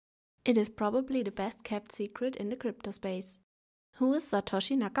It is probably the best kept secret in the crypto space. Who is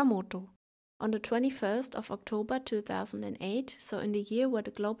Satoshi Nakamoto? On the 21st of October 2008, so in the year where the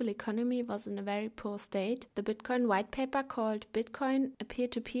global economy was in a very poor state, the Bitcoin white paper called Bitcoin, a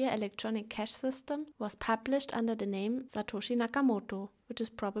peer-to-peer electronic cash system, was published under the name Satoshi Nakamoto, which is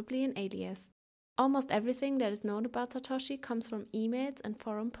probably an alias. Almost everything that is known about Satoshi comes from emails and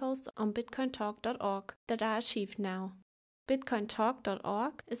forum posts on bitcointalk.org that are archived now.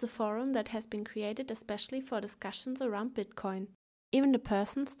 bitcointalk.org is a forum that has been created especially for discussions around Bitcoin. Even the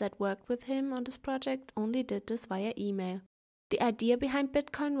persons that worked with him on this project only did this via email. The idea behind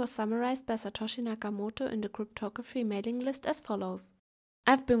Bitcoin was summarized by Satoshi Nakamoto in the cryptography mailing list as follows.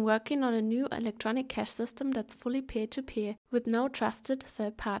 I've been working on a new electronic cash system that's fully peer-to-peer with no trusted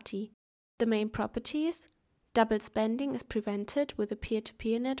third party. The main properties: double spending is prevented with a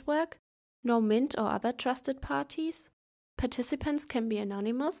peer-to-peer network, no mint or other trusted parties, participants can be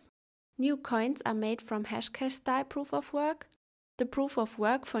anonymous, new coins are made from hashcash style proof of work. The proof of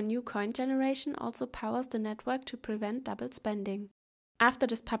work for new coin generation also powers the network to prevent double spending. After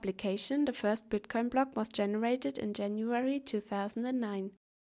this publication, the first Bitcoin block was generated in January 2009.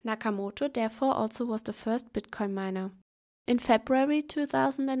 Nakamoto therefore also was the first Bitcoin miner. In February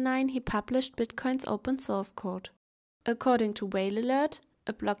 2009, he published Bitcoin's open source code. According to Whale Alert,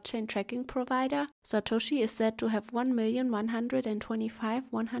 a blockchain tracking provider, Satoshi is said to have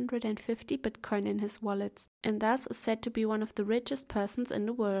 1,125,150 Bitcoin in his wallets, and thus is said to be one of the richest persons in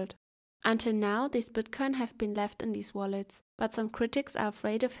the world. Until now, these Bitcoin have been left in these wallets, but some critics are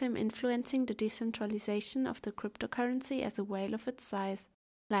afraid of him influencing the decentralization of the cryptocurrency as a whale of its size.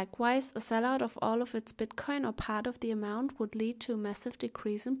 Likewise, a sellout of all of its Bitcoin or part of the amount would lead to a massive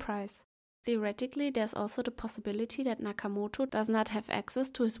decrease in price. Theoretically, there's also the possibility that Nakamoto does not have access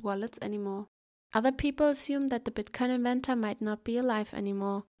to his wallets anymore. Other people assume that the Bitcoin inventor might not be alive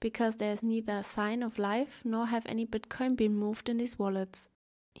anymore, because there is neither a sign of life nor have any Bitcoin been moved in these wallets.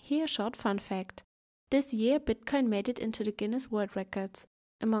 Here a short fun fact. This year, Bitcoin made it into the Guinness World Records,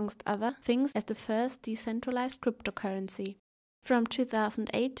 amongst other things as the first decentralized cryptocurrency. From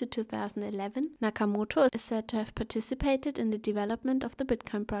 2008 to 2011, Nakamoto is said to have participated in the development of the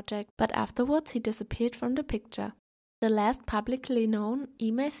Bitcoin project, but afterwards he disappeared from the picture. The last publicly known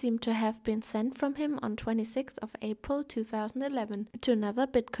email seemed to have been sent from him on 26th of April 2011 to another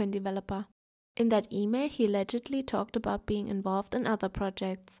Bitcoin developer. In that email, he allegedly talked about being involved in other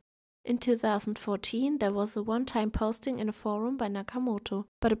projects. In 2014, there was a one-time posting in a forum by Nakamoto,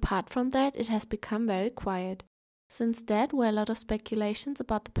 but apart from that, it has become very quiet. Since that, were a lot of speculations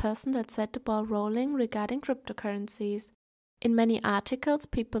about the person that set the ball rolling regarding cryptocurrencies. In many articles,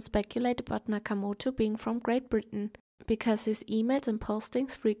 people speculate about Nakamoto being from Great Britain, because his emails and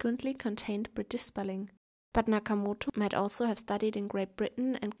postings frequently contained British spelling. But Nakamoto might also have studied in Great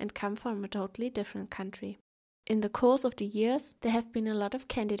Britain and come from a totally different country. In the course of the years, there have been a lot of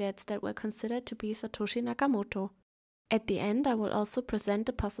candidates that were considered to be Satoshi Nakamoto. At the end, I will also present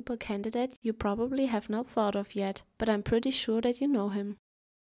a possible candidate you probably have not thought of yet, but I'm pretty sure that you know him.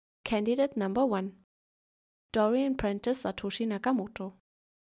 Candidate number 1. Dorian Prentice Satoshi Nakamoto.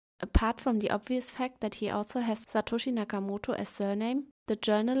 Apart from the obvious fact that he also has Satoshi Nakamoto as surname, the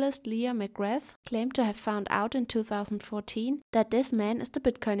journalist Leah McGrath claimed to have found out in 2014 that this man is the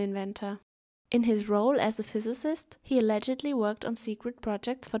Bitcoin inventor. In his role as a physicist, he allegedly worked on secret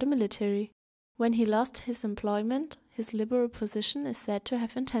projects for the military. When he lost his employment, his liberal position is said to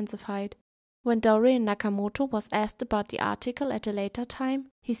have intensified. When Dorian Nakamoto was asked about the article at a later time,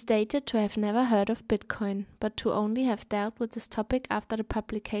 he stated to have never heard of Bitcoin, but to only have dealt with this topic after the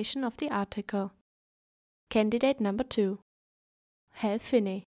publication of the article. Candidate number 2. Hal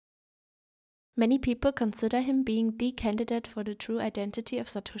Finney. Many people consider him being the candidate for the true identity of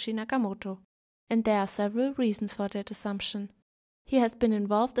Satoshi Nakamoto, and there are several reasons for that assumption. He has been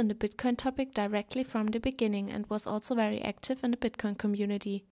involved in the Bitcoin topic directly from the beginning and was also very active in the Bitcoin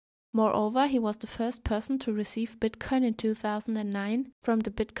community. Moreover, he was the first person to receive Bitcoin in 2009 from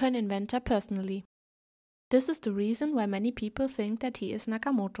the Bitcoin inventor personally. This is the reason why many people think that he is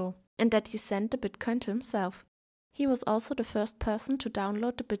Nakamoto, and that he sent the Bitcoin to himself. He was also the first person to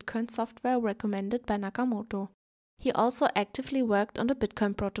download the Bitcoin software recommended by Nakamoto. He also actively worked on the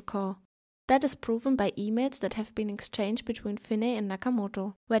Bitcoin protocol. That is proven by emails that have been exchanged between Finney and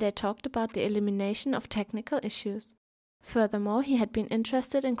Nakamoto, where they talked about the elimination of technical issues. Furthermore, he had been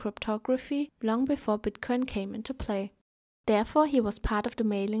interested in cryptography long before Bitcoin came into play. Therefore, he was part of the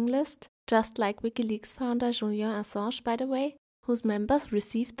mailing list, just like WikiLeaks founder Julian Assange, by the way, whose members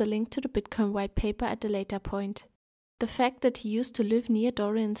received the link to the Bitcoin white paper at a later point. The fact that he used to live near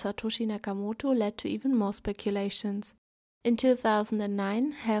Dorian Satoshi Nakamoto led to even more speculations. In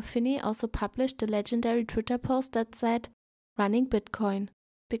 2009, Hal Finney also published the legendary Twitter post that said, "Running Bitcoin,"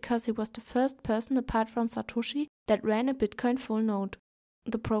 because he was the first person apart from Satoshi that ran a Bitcoin full node.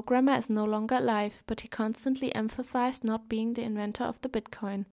 The programmer is no longer alive, but he constantly emphasized not being the inventor of the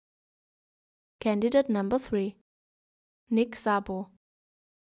Bitcoin. Candidate number 3. Nick Szabo.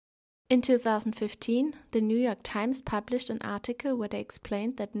 In 2015, the New York Times published an article where they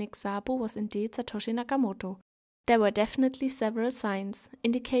explained that Nick Szabo was indeed Satoshi Nakamoto. There were definitely several signs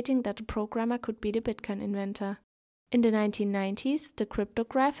indicating that the programmer could be the Bitcoin inventor. In the 1990s, the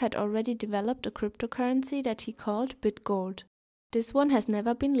cryptograph had already developed a cryptocurrency that he called BitGold. This one has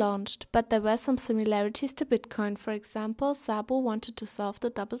never been launched, but there were some similarities to Bitcoin. For example, Szabo wanted to solve the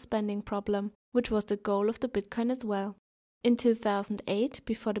double spending problem, which was the goal of the Bitcoin as well. In 2008,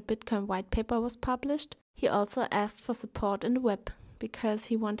 before the Bitcoin white paper was published, he also asked for support in the web, because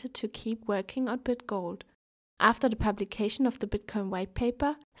he wanted to keep working on BitGold. After the publication of the Bitcoin white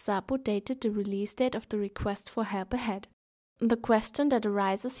paper, Szabo dated the release date of the request for help ahead. The question that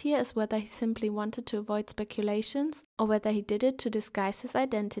arises here is whether he simply wanted to avoid speculations or whether he did it to disguise his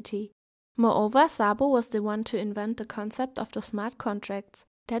identity. Moreover, Szabo was the one to invent the concept of the smart contracts.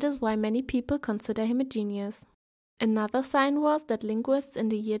 That is why many people consider him a genius. Another sign was that linguists in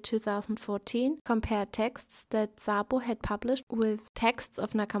the year 2014 compared texts that Szabo had published with texts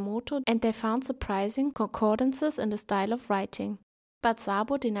of Nakamoto, and they found surprising concordances in the style of writing. But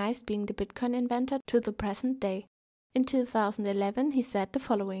Szabo denies being the Bitcoin inventor to the present day. In 2011, he said the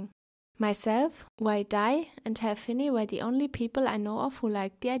following: "Myself, Wei Dai, and Hal Finney were the only people I know of who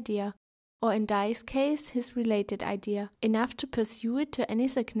liked the idea, or in Dai's case, his related idea, enough to pursue it to any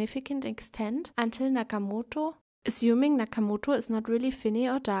significant extent until Nakamoto, assuming Nakamoto is not really Finney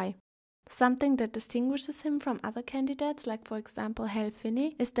or Dai. Something that distinguishes him from other candidates, like for example Hal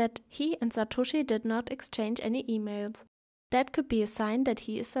Finney, is that he and Satoshi did not exchange any emails. That could be a sign that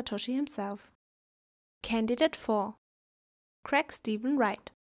he is Satoshi himself." Candidate 4. Craig Stephen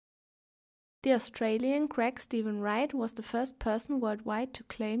Wright. The Australian Craig Stephen Wright was the first person worldwide to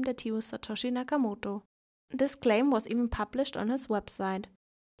claim that he was Satoshi Nakamoto. This claim was even published on his website.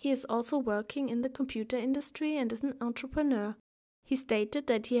 He is also working in the computer industry and is an entrepreneur. He stated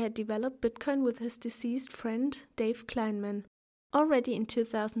that he had developed Bitcoin with his deceased friend Dave Kleinman. Already in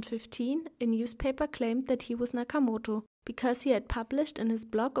 2015, a newspaper claimed that he was Nakamoto because he had published in his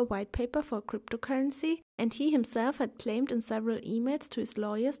blog a white paper for a cryptocurrency, and he himself had claimed in several emails to his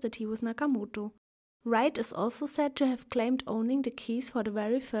lawyers that he was Nakamoto. Wright is also said to have claimed owning the keys for the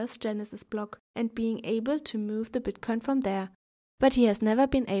very first Genesis block and being able to move the Bitcoin from there. But he has never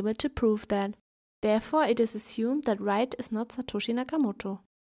been able to prove that. Therefore, it is assumed that Wright is not Satoshi Nakamoto.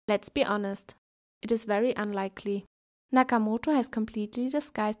 Let's be honest, it is very unlikely. Nakamoto has completely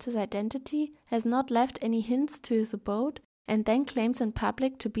disguised his identity, has not left any hints to his abode, and then claims in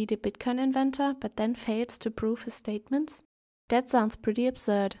public to be the Bitcoin inventor, but then fails to prove his statements? That sounds pretty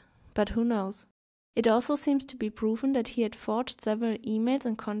absurd, but who knows? It also seems to be proven that he had forged several emails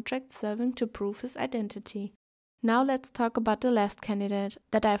and contracts serving to prove his identity. Now let's talk about the last candidate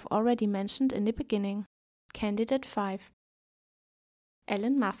that I've already mentioned in the beginning. Candidate 5.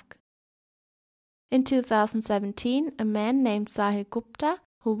 Elon Musk. In 2017, a man named Sahil Gupta,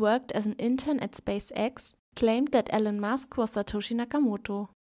 who worked as an intern at SpaceX, claimed that Elon Musk was Satoshi Nakamoto.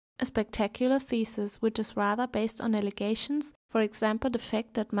 A spectacular thesis which is rather based on allegations, for example the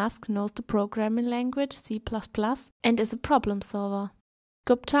fact that Musk knows the programming language C++ and is a problem solver.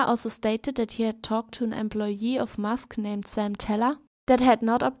 Gupta also stated that he had talked to an employee of Musk named Sam Teller that had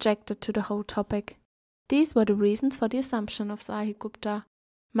not objected to the whole topic. These were the reasons for the assumption of Sahil Gupta.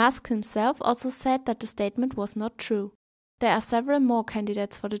 Musk himself also said that the statement was not true. There are several more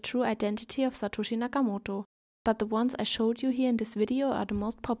candidates for the true identity of Satoshi Nakamoto, but the ones I showed you here in this video are the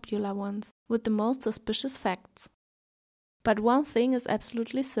most popular ones, with the most suspicious facts. But one thing is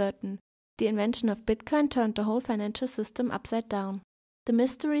absolutely certain: the invention of Bitcoin turned the whole financial system upside down. The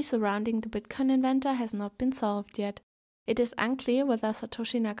mystery surrounding the Bitcoin inventor has not been solved yet. It is unclear whether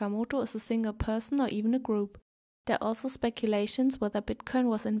Satoshi Nakamoto is a single person or even a group. There are also speculations whether Bitcoin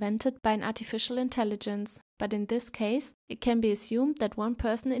was invented by an artificial intelligence, but in this case, it can be assumed that one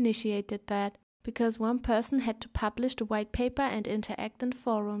person initiated that, because one person had to publish the white paper and interact in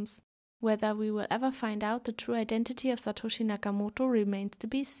forums. Whether we will ever find out the true identity of Satoshi Nakamoto remains to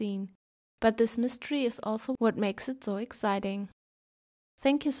be seen. But this mystery is also what makes it so exciting.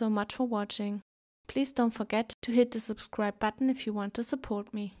 Thank you so much for watching. Please don't forget to hit the subscribe button if you want to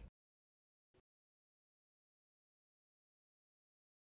support me.